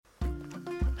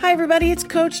Hi everybody, it's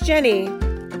Coach Jenny.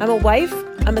 I'm a wife,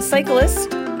 I'm a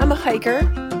cyclist, I'm a hiker,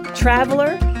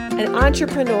 traveler, an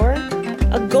entrepreneur,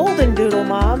 a golden doodle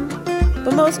mom,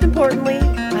 but most importantly,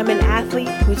 I'm an athlete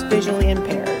who's visually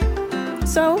impaired.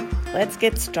 So let's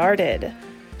get started.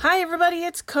 Hi everybody,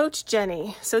 it's Coach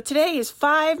Jenny. So today is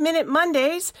 5-Minute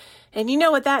Mondays, and you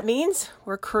know what that means.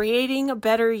 We're creating a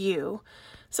better you.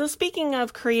 So speaking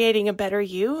of creating a better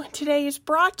you, today is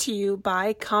brought to you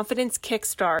by Confidence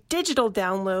Kickstart, digital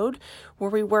download where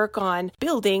we work on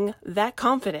building that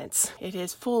confidence. It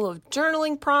is full of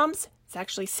journaling prompts. It's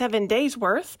actually 7 days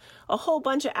worth, a whole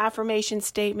bunch of affirmation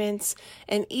statements,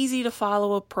 and easy to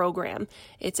follow a program.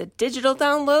 It's a digital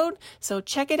download, so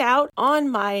check it out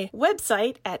on my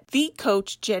website at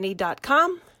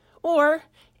thecoachjenny.com or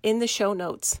in the show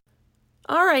notes.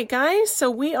 All right, guys, so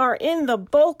we are in the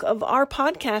bulk of our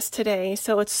podcast today.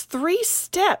 So it's 3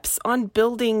 steps on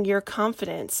building your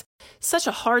confidence. Such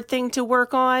a hard thing to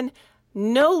work on.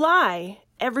 No lie,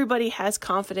 everybody has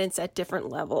confidence at different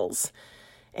levels.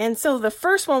 And so the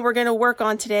first one we're going to work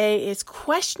on today is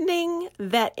questioning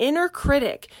that inner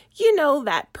critic. You know,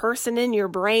 that person in your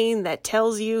brain that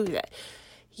tells you that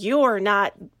you're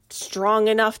not strong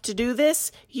enough to do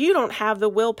this. You don't have the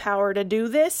willpower to do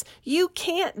this. You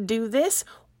can't do this.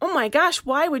 Oh my gosh,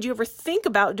 why would you ever think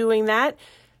about doing that?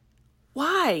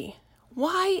 Why?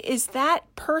 Why is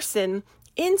that person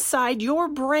inside your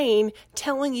brain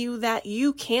telling you that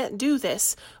you can't do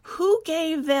this? Who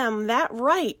gave them that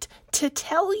right to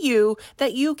tell you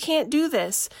that you can't do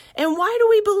this? And why do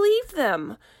we believe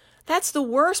them? That's the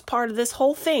worst part of this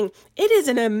whole thing. It is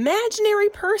an imaginary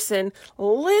person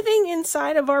living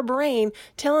inside of our brain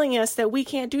telling us that we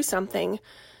can't do something.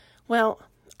 Well,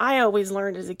 I always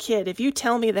learned as a kid, if you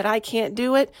tell me that I can't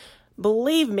do it,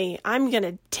 believe me, I'm going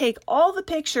to take all the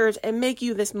pictures and make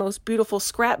you this most beautiful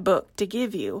scrapbook to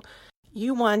give you.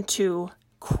 You want to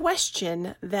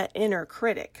question that inner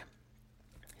critic.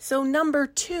 So number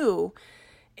 2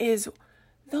 is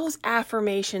those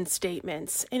affirmation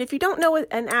statements. And if you don't know what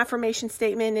an affirmation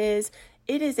statement is,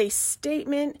 it is a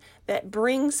statement that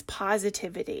brings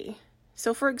positivity.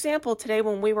 So for example, today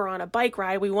when we were on a bike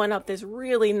ride, we went up this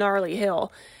really gnarly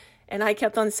hill. And I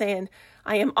kept on saying,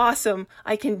 I am awesome.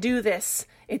 I can do this.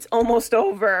 It's almost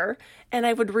over. And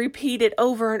I would repeat it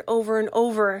over and over and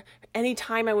over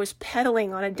anytime I was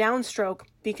pedaling on a downstroke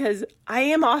because I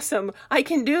am awesome. I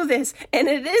can do this. And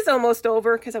it is almost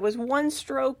over because I was one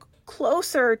stroke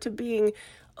closer to being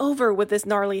over with this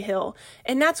gnarly hill.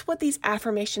 And that's what these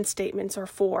affirmation statements are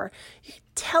for. You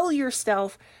tell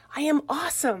yourself, I am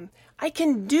awesome. I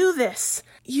can do this.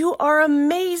 You are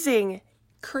amazing.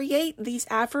 Create these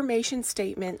affirmation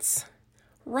statements.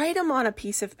 Write them on a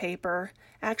piece of paper.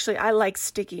 Actually, I like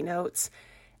sticky notes.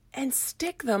 And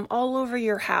stick them all over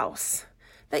your house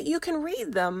that you can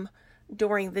read them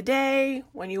during the day,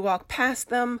 when you walk past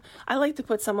them. I like to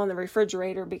put some on the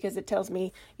refrigerator because it tells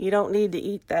me you don't need to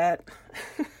eat that.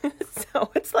 So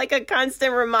it's like a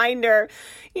constant reminder.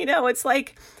 You know, it's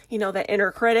like, the inner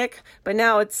critic, but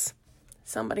now it's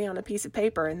somebody on a piece of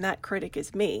paper, and that critic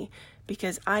is me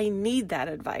because I need that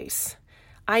advice.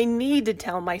 I need to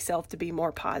tell myself to be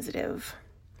more positive.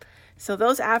 So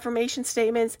those affirmation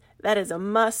statements, that is a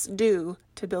must do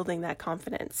to building that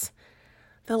confidence.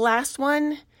 The last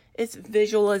one is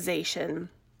visualization.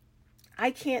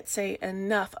 I can't say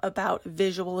enough about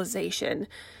visualization.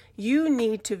 You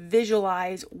need to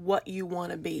visualize what you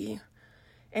want to be.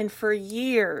 And for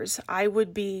years, I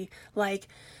would be like,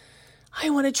 I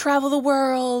want to travel the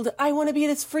world. I want to be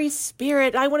this free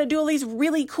spirit. I want to do all these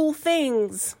really cool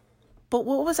things. But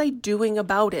what was I doing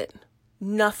about it?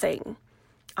 Nothing.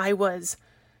 I was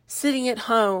sitting at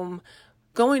home,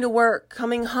 going to work,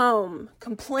 coming home,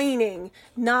 complaining,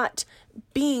 not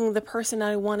being the person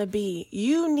I want to be.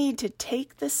 You need to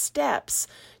take the steps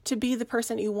to be the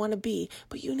person you want to be,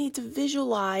 but you need to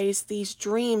visualize these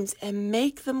dreams and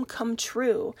make them come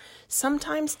true.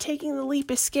 Sometimes taking the leap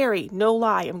is scary. No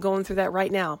lie, I'm going through that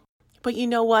right now. But you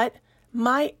know what?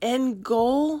 My end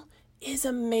goal is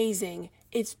amazing.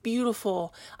 It's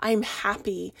beautiful. I'm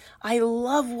happy. I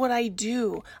love what I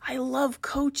do. I love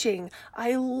coaching.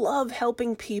 I love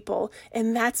helping people.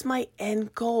 And that's my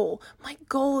end goal. My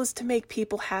goal is to make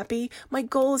people happy. My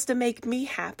goal is to make me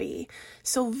happy.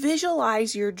 So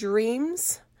visualize your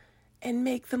dreams and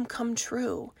make them come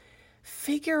true.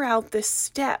 Figure out the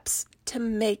steps to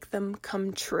make them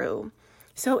come true.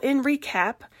 So in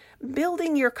recap,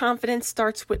 building your confidence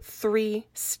starts with 3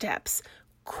 steps.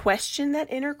 Question that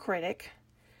inner critic,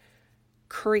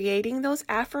 creating those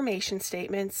affirmation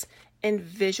statements, and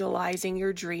visualizing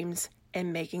your dreams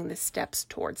and making the steps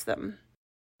towards them.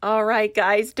 All right,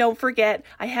 guys, don't forget,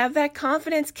 I have that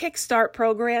Confidence Kickstart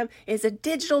program. It's a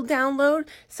digital download,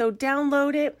 so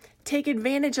download it. Take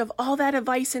advantage of all that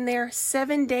advice in there.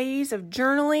 7 days of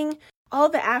journaling, all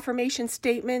the affirmation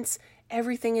statements.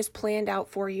 Everything is planned out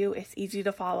for you. It's easy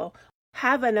to follow.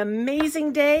 Have an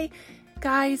amazing day.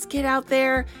 Guys, get out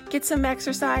there, get some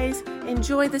exercise,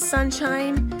 enjoy the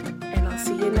sunshine, and I'll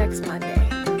see you next Monday.